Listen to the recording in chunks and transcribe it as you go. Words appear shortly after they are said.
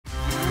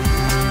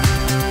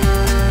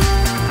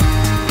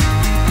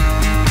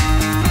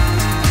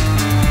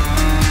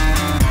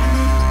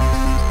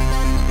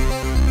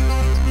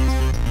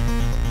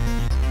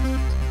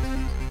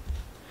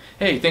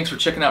Hey, thanks for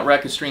checking out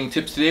Racket Stringing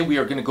Tips. Today we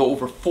are going to go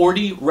over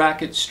 40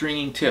 racket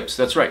stringing tips.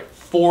 That's right,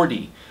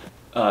 40.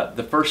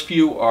 The first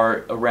few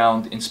are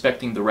around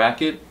inspecting the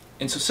racket,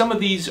 and so some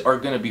of these are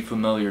going to be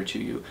familiar to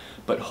you,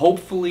 but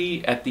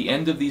hopefully at the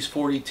end of these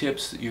 40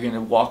 tips you're going to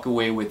walk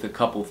away with a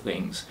couple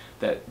things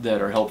that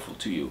are helpful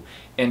to you.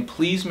 And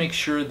please make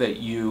sure that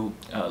you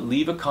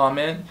leave a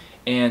comment,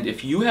 and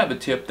if you have a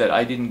tip that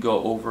I didn't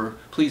go over,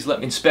 please let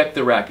me inspect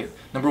the racket.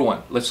 Number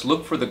one, let's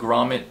look for the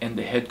grommet and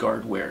the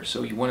headguard wear.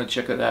 So you want to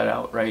check that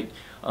out, right?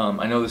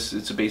 I know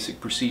it's a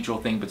basic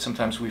procedural thing, but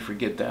sometimes we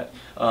forget that.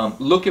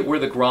 Look at where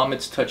the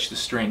grommets touch the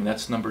string.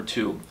 That's number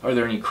two. Are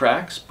there any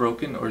cracks,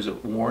 broken, or is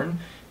it worn?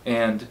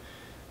 And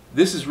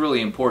this is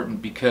really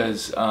important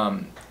because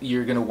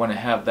you're going to want to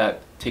have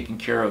that taken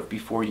care of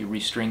before you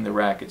restring the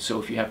racket. So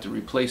if you have to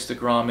replace the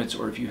grommets,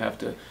 or if you have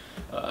to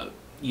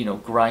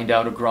grind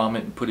out a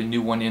grommet and put a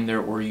new one in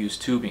there, or use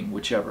tubing,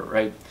 whichever,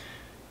 right?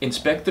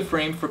 Inspect the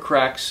frame for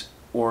cracks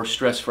or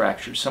stress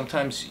fractures.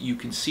 Sometimes you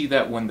can see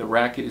that when the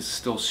racket is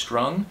still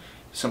strung,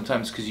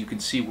 sometimes because you can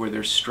see where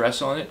there's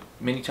stress on it.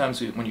 Many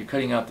times when you're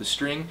cutting out the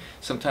string,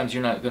 sometimes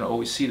you're not going to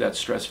always see that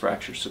stress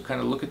fracture. So kind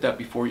of look at that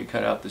before you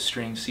cut out the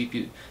string, see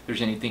if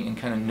there's anything, and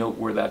kind of note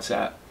where that's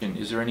at. And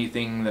is there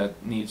anything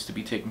that needs to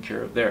be taken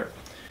care of there?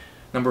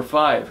 Number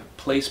 5,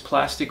 place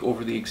plastic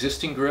over the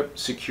existing grip,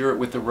 secure it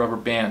with a rubber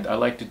band. I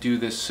like to do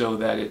this so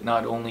that it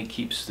not only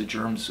keeps the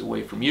germs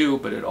away from you,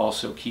 but it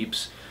also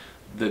keeps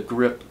the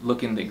grip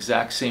looking the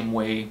exact same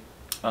way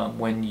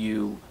when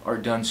you are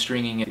done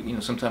stringing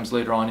it. Sometimes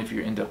later on, if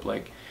you end up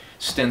like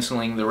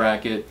stenciling the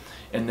racket,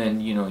 and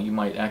then you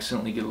might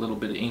accidentally get a little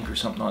bit of ink or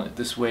something on it.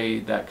 This way,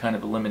 that kind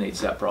of eliminates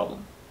that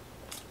problem.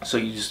 So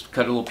you just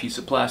cut a little piece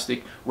of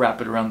plastic,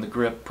 wrap it around the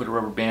grip, put a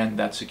rubber band,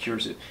 that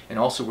secures it. And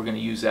also we're going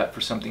to use that for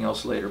something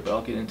else later, but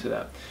I'll get into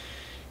that.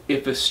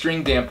 If a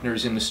string dampener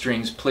is in the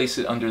strings, place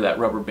it under that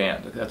rubber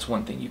band. That's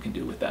one thing you can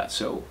do with that.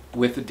 So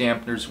with the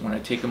dampeners, when I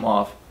take them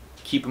off,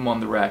 keep them on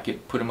the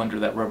racket, put them under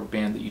that rubber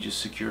band that you just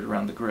secured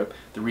around the grip.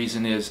 The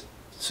reason is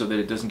so that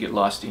it doesn't get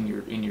lost in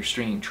your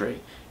stringing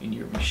tray, in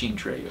your machine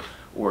tray.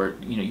 Or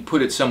you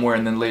put it somewhere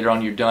and then later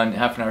on you're done,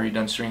 half an hour you're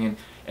done stringing,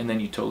 and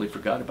then you totally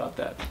forgot about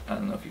that. I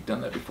don't know if you've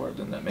done that before. I've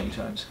done that many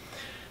times.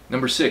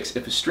 Number 6,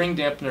 if a string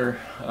dampener,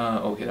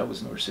 okay, that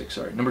was number 6,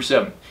 sorry. Number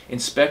 7,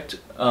 inspect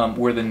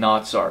where the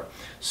knots are.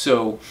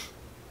 So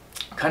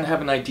kind of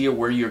have an idea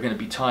where you're going to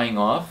be tying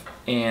off,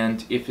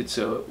 and if it's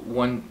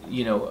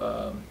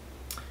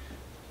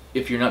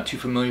if you're not too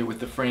familiar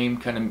with the frame,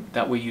 kind of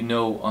that way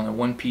on a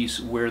one piece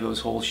where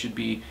those holes should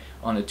be.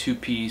 On a two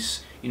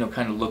piece,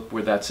 kind of look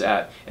where that's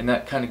at, and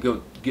that kind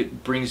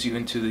of brings you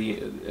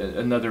into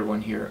another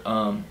one here.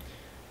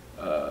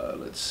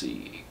 Let's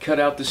see, cut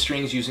out the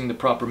strings using the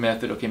proper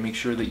method. Okay, make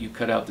sure that you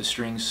cut out the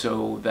strings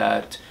so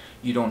that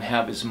you don't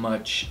have as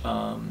much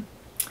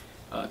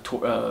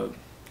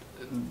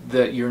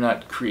that you're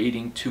not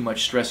creating too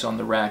much stress on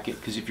the racket,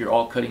 because if you're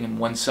all cutting in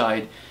one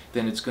side,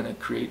 then it's going to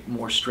create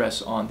more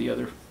stress on the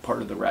other part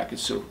of the racket.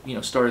 So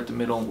start at the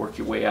middle and work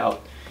your way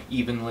out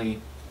evenly.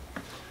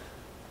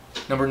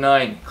 Number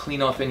 9,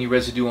 clean off any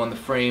residue on the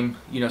frame.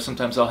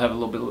 Sometimes I'll have a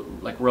little bit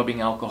of, like, rubbing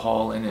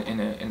alcohol in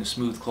a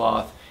smooth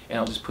cloth, and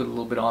I'll just put a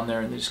little bit on there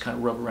and just kind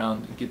of rub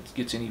around and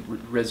gets any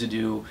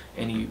residue,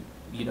 any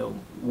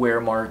wear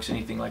marks,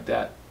 anything like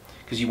that.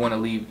 Because you want to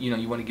leave,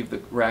 you want to give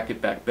the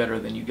racket back better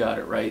than you got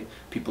it, right?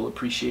 People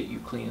appreciate you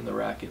cleaning the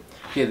racket.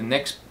 Okay, the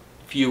next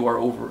few are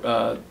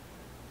over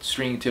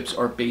stringing tips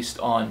are based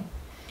on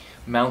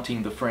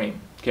mounting the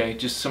frame. Okay,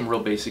 just some real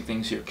basic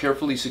things here.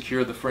 Carefully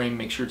secure the frame.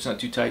 Make sure it's not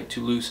too tight,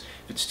 too loose.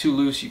 If it's too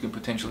loose, you can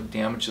potentially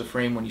damage the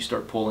frame when you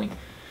start pulling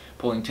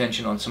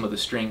tension on some of the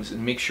strings.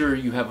 And make sure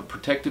you have a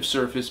protective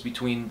surface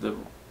between the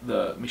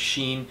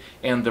machine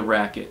and the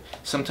racket.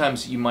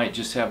 Sometimes you might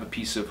just have a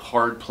piece of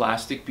hard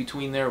plastic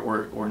between there,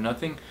 or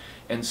nothing.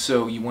 And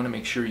so you want to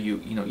make sure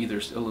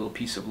either a little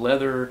piece of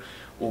leather,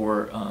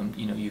 or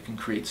you can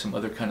create some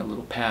other kind of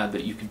little pad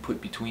that you can put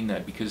between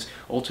that, because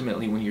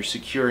ultimately when you're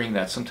securing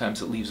that,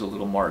 sometimes it leaves a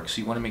little mark. So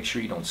you want to make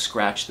sure you don't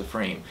scratch the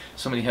frame.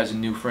 Somebody has a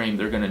new frame,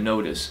 they're going to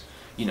notice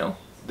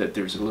that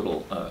there's a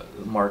little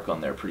mark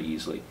on there pretty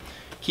easily.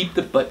 Keep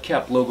the butt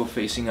cap logo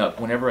facing up.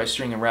 Whenever I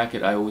string a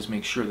racket, I always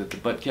make sure that the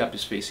butt cap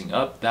is facing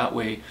up. That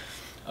way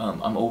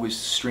I'm always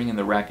stringing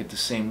the racket the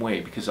same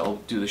way, because I'll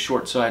do the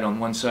short side on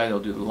one side, I'll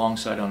do the long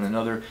side on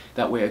another.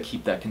 That way I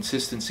keep that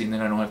consistency, and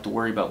then I don't have to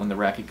worry about when the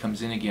racket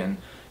comes in again,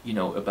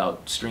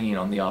 about stringing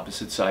on the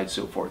opposite side,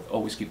 so forth.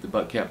 Always keep the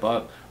butt cap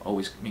up.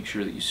 Always make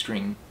sure that you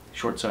string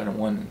short side on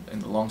one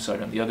and the long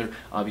side on the other.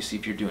 Obviously,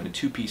 if you're doing a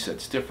two-piece,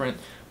 that's different,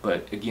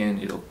 but again,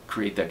 it'll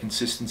create that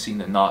consistency, and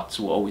the knots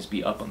will always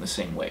be up on the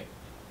same way.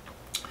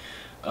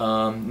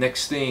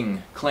 Next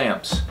thing,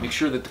 clamps. Make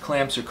sure that the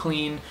clamps are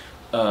clean,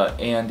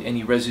 and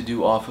any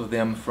residue off of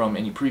them from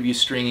any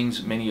previous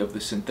stringings. Many of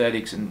the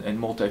synthetics and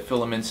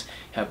multi-filaments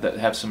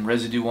have some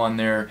residue on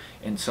there,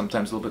 and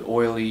sometimes a little bit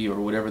oily, or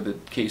whatever the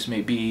case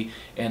may be.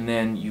 And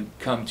then you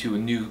come to a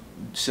new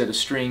set of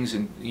strings,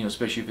 and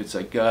especially if it's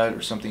like gut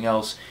or something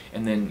else,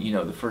 and then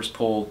the first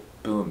pull,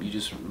 boom, you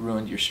just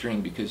ruined your string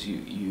because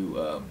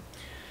you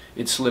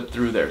it slipped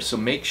through there. So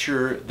make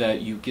sure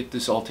that you get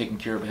this all taken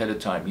care of ahead of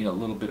time. You know, a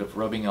little bit of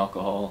rubbing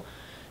alcohol.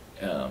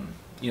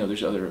 You know,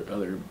 there's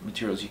other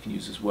materials you can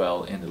use as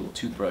well, and a little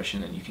toothbrush,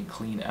 and then you can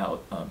clean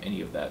out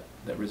any of that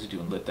residue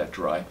and let that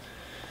dry.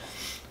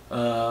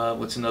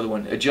 What's another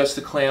one? Adjust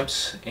the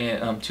clamps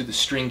and, to the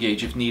string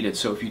gauge if needed.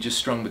 So if you just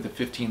strung with a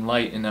 15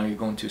 light and now you're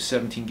going to a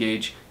 17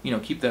 gauge, you know,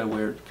 keep that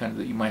aware, kind of,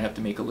 that you might have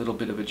to make a little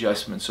bit of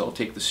adjustment. So I'll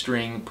take the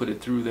string, put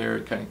it through there,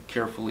 kind of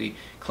carefully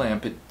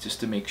clamp it just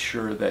to make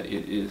sure that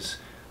it is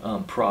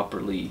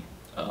properly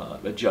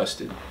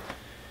adjusted.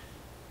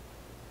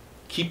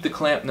 Keep the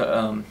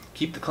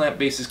clamp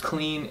bases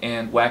clean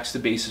and wax the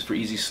bases for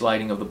easy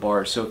sliding of the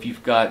bar. So if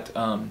you've got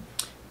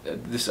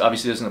this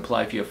obviously doesn't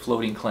apply if you have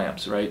floating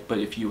clamps, right? But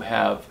if you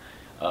have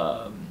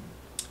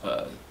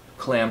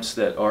clamps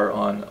that are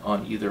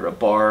on either a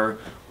bar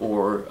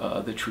or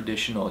the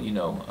traditional, you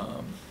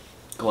know,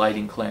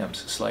 gliding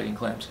clamps, sliding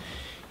clamps,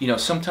 you know,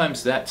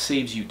 sometimes that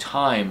saves you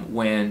time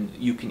when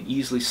you can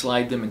easily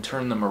slide them and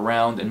turn them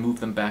around and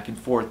move them back and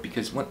forth,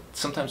 because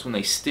sometimes when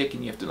they stick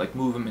and you have to like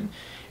move them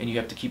and you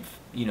have to keep,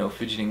 you know,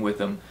 fidgeting with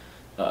them,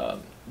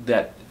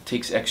 that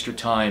takes extra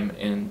time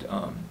and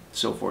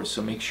so forth.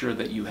 So make sure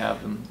that you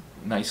have them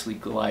nicely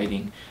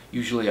gliding.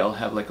 Usually I'll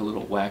have like a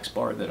little wax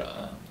bar that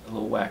a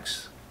little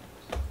wax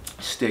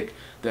stick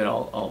that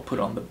I'll put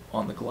on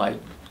the glide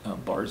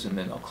bars, and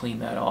then I'll clean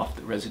that off,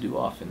 the residue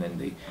off, and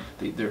then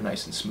they're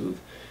nice and smooth.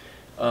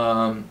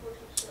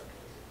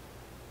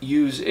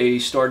 Use a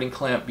starting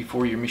clamp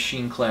before your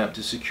machine clamp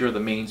to secure the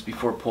mains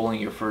before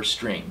pulling your first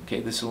string. Okay,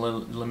 this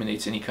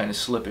eliminates any kind of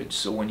slippage.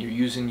 So when you're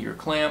using your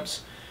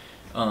clamps,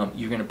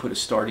 you're going to put a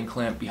starting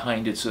clamp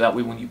behind it, so that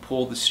way when you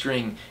pull the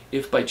string,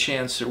 if by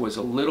chance there was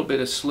a little bit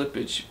of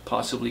slippage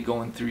possibly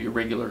going through your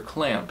regular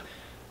clamp,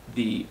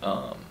 the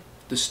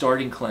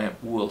starting clamp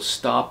will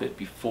stop it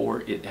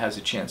before it has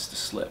a chance to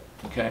slip.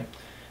 Okay,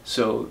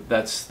 so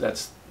that's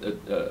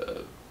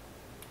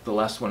the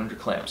last one under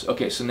clamps.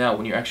 Okay, so now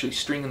when you're actually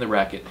stringing the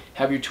racket,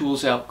 have your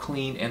tools out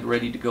clean and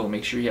ready to go.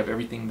 Make sure you have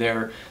everything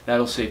there.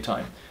 That'll save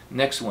time.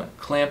 Next one,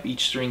 clamp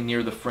each string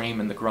near the frame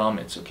and the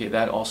grommets. Okay,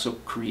 that also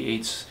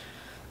creates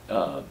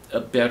a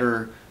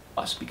better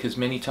because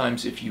many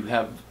times if you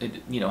have,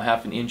 you know,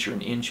 half an inch or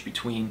an inch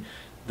between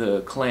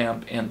the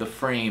clamp and the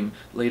frame,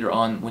 later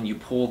on when you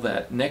pull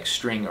that next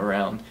string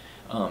around,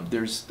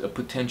 there's a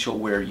potential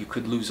where you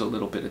could lose a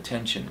little bit of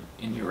tension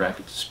in your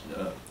racket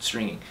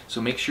stringing. So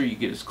make sure you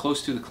get as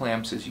close to the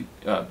clamps as you,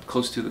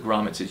 close to the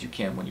grommets as you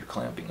can when you're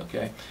clamping.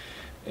 Okay,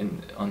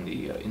 and on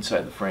the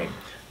inside of the frame.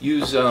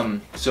 Use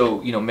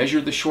so you know,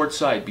 measure the short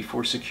side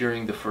before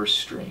securing the first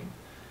string.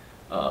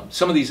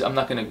 Some of these I'm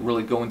not going to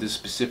really go into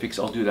specifics.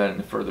 I'll do that in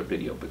a further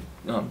video,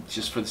 but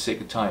just for the sake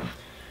of time.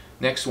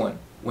 Next one,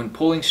 when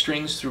pulling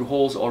strings through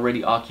holes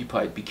already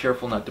occupied, be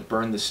careful not to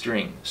burn the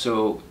string.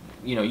 So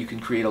you know, you can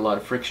create a lot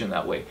of friction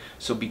that way.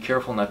 So be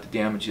careful not to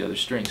damage the other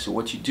string. So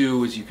what you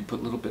do is you can put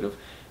a little bit of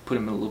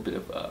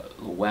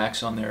little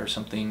wax on there or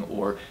something,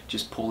 or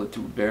just pull it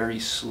through very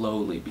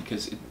slowly,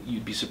 because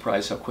you'd be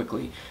surprised how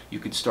quickly you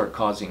could start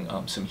causing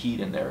some heat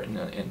in there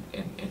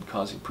and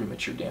causing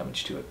premature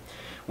damage to it.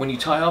 When you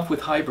tie off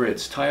with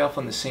hybrids, tie off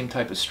on the same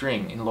type of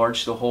string.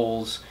 Enlarge the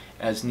holes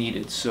as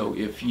needed. So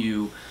if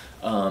you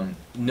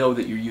know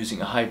that you're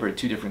using a hybrid,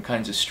 two different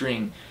kinds of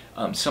string,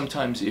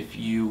 sometimes if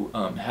you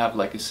have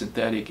like a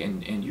synthetic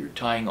and you're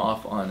tying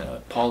off on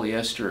a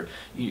polyester,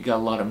 you got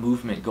a lot of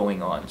movement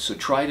going on. So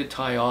try to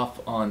tie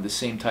off on the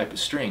same type of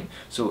string.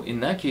 So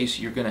in that case,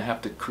 you're going to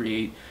have to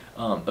create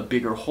a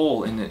bigger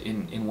hole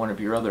in one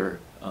of your other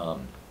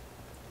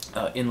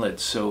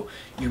inlets. So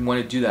you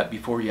want to do that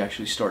before you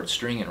actually start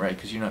stringing, right?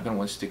 Because you're not going to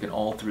want to stick it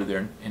all through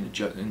there and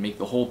adjust and make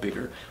the hole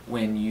bigger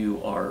when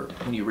you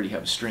already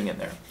have a string in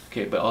there.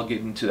 Okay, but I'll get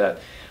into that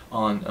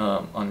on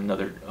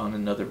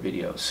another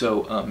video.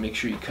 So make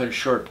sure you cut a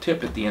sharp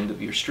tip at the end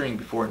of your string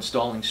before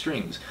installing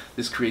strings.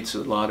 This creates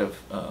a lot of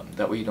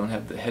that way you don't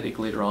have the headache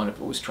later on if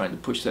it was trying to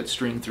push that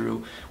string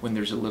through when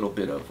there's a little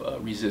bit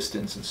of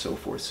resistance and so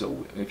forth.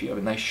 So if you have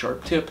a nice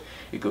sharp tip,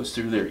 it goes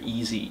through there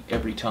easy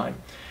every time.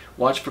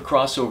 Watch for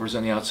crossovers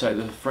on the outside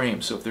of the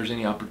frame. So if there's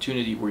any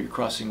opportunity where you're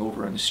crossing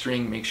over on the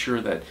string, make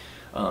sure that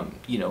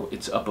you know,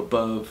 it's up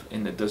above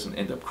and it doesn't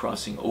end up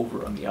crossing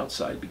over on the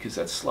outside, because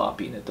that's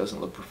sloppy and it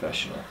doesn't look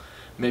professional.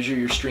 Measure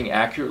your string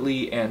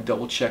accurately and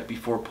double check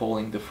before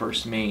pulling the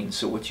first main.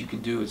 So what you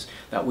can do is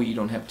that way you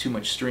don't have too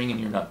much string and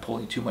you're not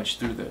pulling too much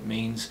through the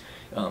mains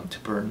to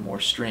burn more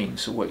string.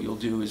 So what you'll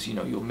do is, you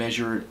know, you'll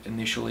measure it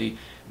initially,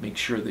 make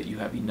sure that you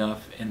have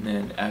enough, and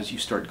then as you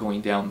start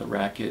going down the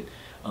racket,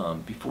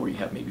 before you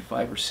have maybe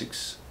 5 or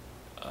 6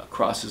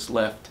 crosses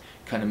left,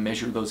 kind of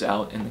measure those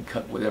out and then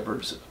cut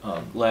whatever's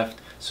left,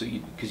 so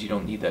because you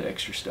don't need that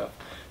extra stuff.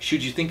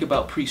 Should you think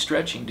about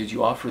pre-stretching? Did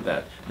you offer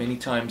that? Many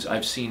times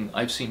I've seen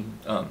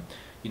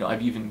you know,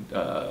 I've even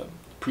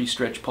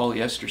pre-stretched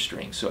polyester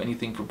string. So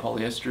anything from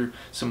polyester,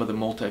 some of the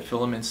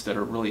multi-filaments that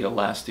are really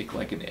elastic,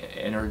 like an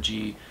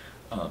NRG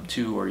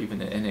 2 or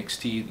even an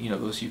NXT, you know,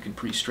 those you can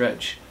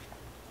pre-stretch.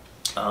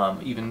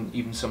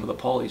 even some of the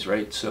polys,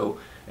 right? So,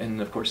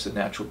 and of course the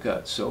natural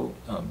gut. So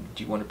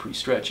do you want to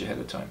pre-stretch ahead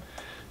of time?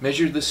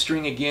 Measure the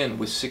string again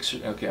with 6,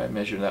 okay, I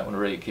measured that one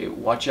already. Okay,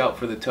 watch out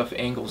for the tough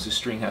angles the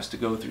string has to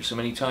go through. So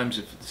many times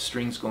if the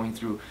string's going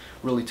through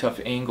really tough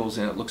angles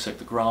and it looks like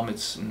the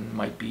grommets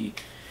might be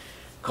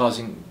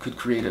could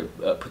create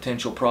a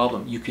potential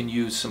problem, you can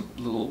use some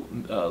little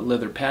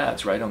leather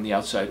pads right on the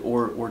outside,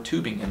 or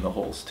tubing in the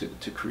holes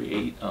to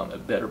create a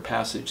better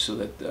passage so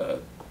that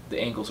the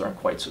angles aren't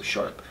quite so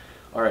sharp.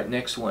 All right,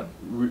 next one.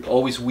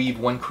 Always weave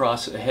one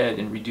cross ahead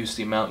and reduce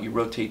the amount you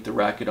rotate the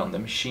racket on the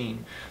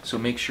machine. So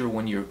make sure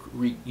when you're,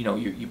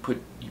 you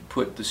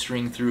put the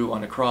string through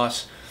on a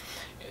cross,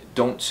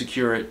 don't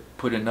secure it,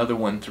 put another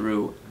one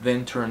through,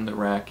 then turn the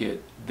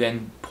racket,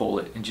 then pull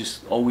it, and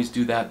just always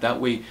do that. That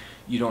way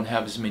you don't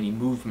have as many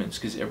movements,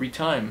 because every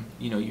time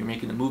you're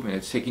making the movement,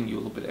 it's taking you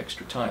a little bit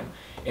extra time.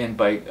 And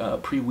by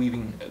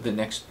pre-weaving the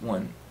next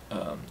one,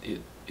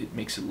 it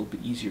makes it a little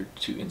bit easier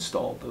to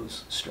install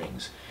those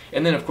strings.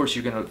 And then of course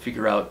you're going to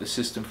figure out the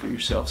system for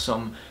yourself.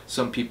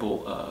 Some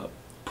people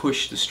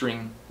push the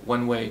string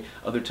one way,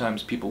 other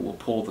times people will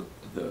pull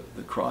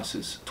the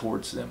crosses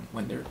towards them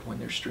when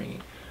they're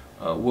stringing.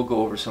 We'll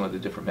go over some of the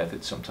different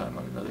methods sometime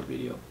on another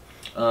video.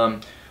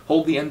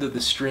 Hold the end of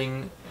the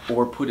string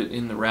or put it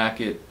in the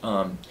racket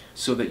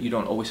so that you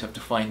don't always have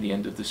to find the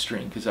end of the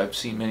string, because I've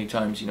seen many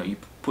times you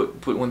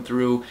put one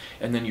through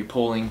and then you're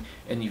pulling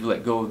and you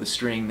let go of the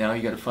string. Now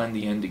you got to find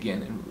the end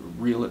again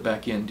and reel it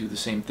back in, do the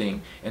same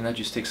thing, and that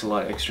just takes a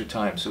lot of extra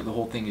time. So the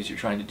whole thing is you're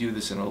trying to do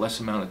this in a less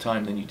amount of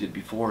time than you did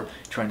before,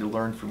 trying to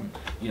learn from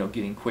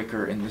getting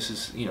quicker. And this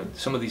is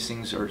some of these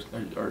things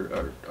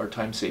are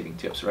time-saving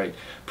tips, right?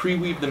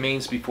 Pre-weave the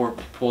mains before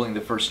pulling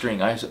the first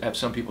string. I have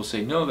some people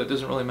say no, that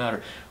doesn't really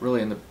matter.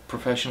 Really,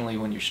 professionally,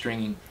 when you're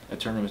stringing at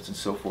tournaments and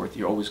so forth,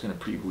 you're always going to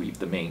pre-weave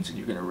the mains, and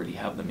you're going to already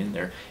have them in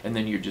there, and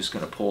then you're just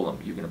going to pull them.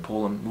 You're going to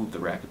pull them, move the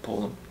racket,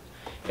 pull them.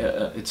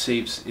 It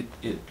saves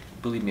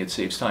believe me, it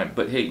saves time.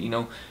 But hey,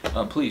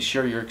 please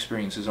share your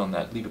experiences on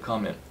that. Leave a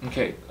comment.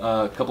 Okay,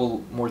 a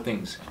couple more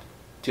things,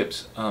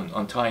 tips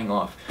on tying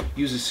off.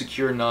 Use a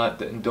secure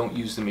knot and don't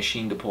use the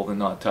machine to pull the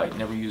knot tight.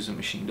 Never use a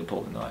machine to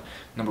pull the knot.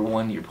 Number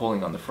one, you're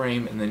pulling on the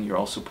frame, and then you're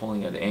also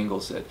pulling at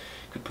angles that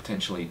could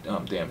potentially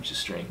damage the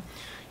string.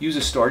 Use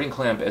a starting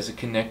clamp as a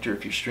connector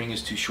if your string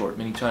is too short.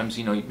 Many times,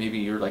 maybe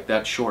you're like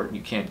that short and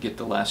you can't get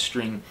the last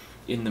string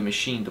in the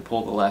machine to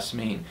pull the last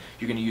main.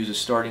 You're going to use a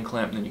starting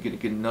clamp, and then you're going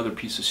to get another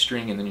piece of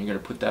string, and then you're going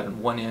to put that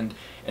on one end,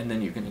 and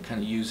then you're going to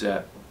kind of use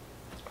that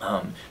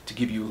to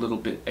give you a little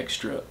bit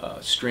extra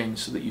string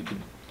so that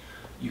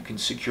you can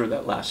secure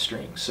that last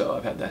string. So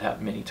I've had that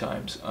happen many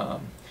times.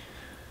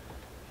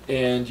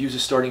 And use a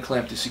starting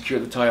clamp to secure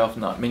the tie-off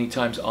knot. Many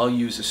times I'll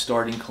use a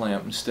starting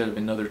clamp instead of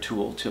another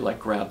tool to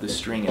grab the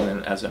string and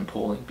then as I'm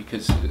pulling,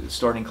 because the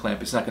starting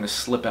clamp is not going to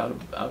slip out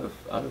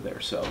of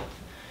there. So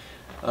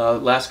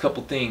last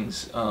couple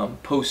things,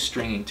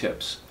 post-stringing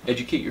tips.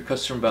 Educate your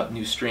customer about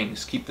new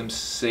strings. Keep them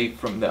safe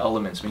from the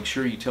elements. Make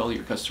sure you tell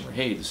your customer,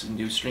 hey, this is a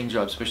new string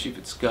job, especially if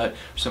it's gut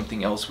or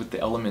something else with the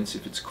elements.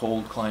 If it's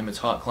cold climates,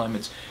 hot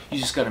climates, you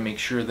just got to make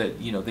sure that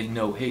they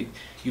know, hey,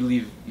 you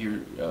leave your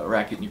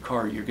racket in your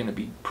car, you're going to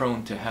be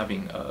prone to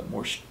having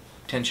more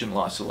tension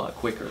loss a lot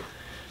quicker.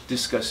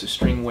 Discuss the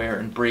string wear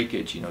and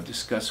breakage.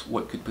 Discuss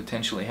what could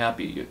potentially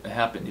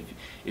happen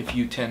if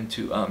you tend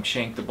to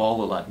shank the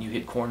ball a lot and you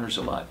hit corners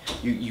a lot.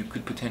 You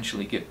could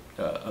potentially get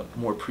a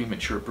more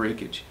premature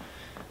breakage.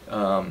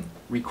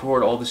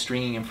 Record all the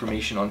stringing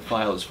information on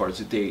file as far as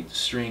the date,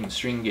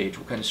 string gauge,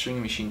 what kind of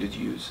string machine did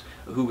you use,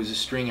 who was a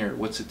stringer,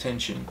 what's the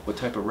tension, what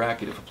type of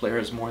racket. If a player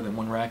has more than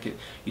one racket,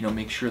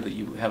 make sure that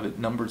you have it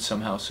numbered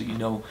somehow so you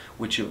know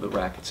which of the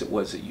rackets it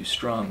was that you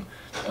strung.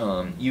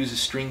 Use a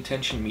string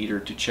tension meter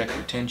to check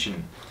your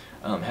tension.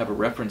 Have a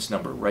reference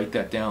number, write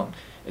that down.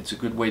 It's a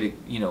good way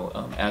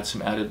to add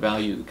some added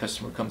value. The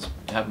customer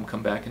have them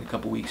come back in a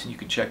couple weeks and you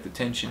can check the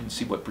tension and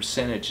see what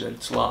percentage that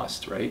it's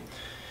lost, right?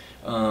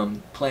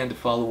 Plan to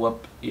follow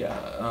up.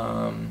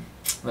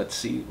 Let's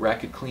see,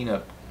 racket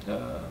cleanup.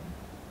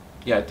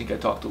 Yeah, I think I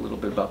talked a little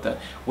bit about that.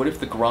 What if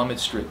the grommet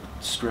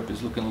strip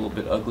is looking a little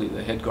bit ugly,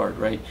 the head guard,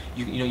 right?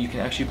 You can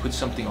actually put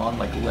something on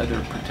like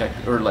leather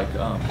protect, or like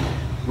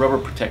rubber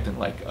protectant,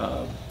 like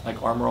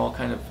Armor All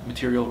kind of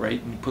material,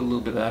 right? And you put a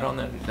little bit of that on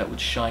that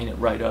would shine it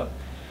right up.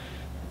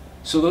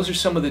 So those are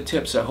some of the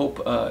tips. I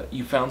hope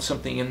you found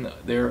something in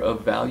there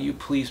of value.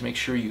 Please make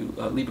sure you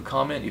leave a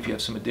comment if you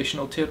have some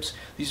additional tips.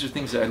 These are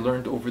things that I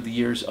learned over the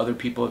years. Other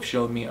people have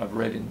showed me. I've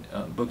read in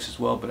books as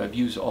well, but I've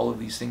used all of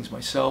these things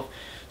myself.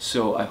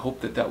 So I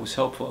hope that was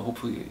helpful.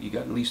 Hopefully you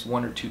got at least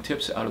 1 or 2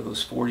 tips out of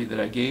those 40 that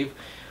I gave.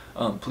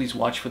 Please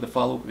watch for the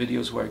follow-up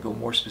videos where I go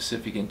more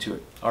specific into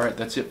it. All right,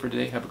 that's it for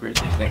today. Have a great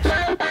day. Thanks.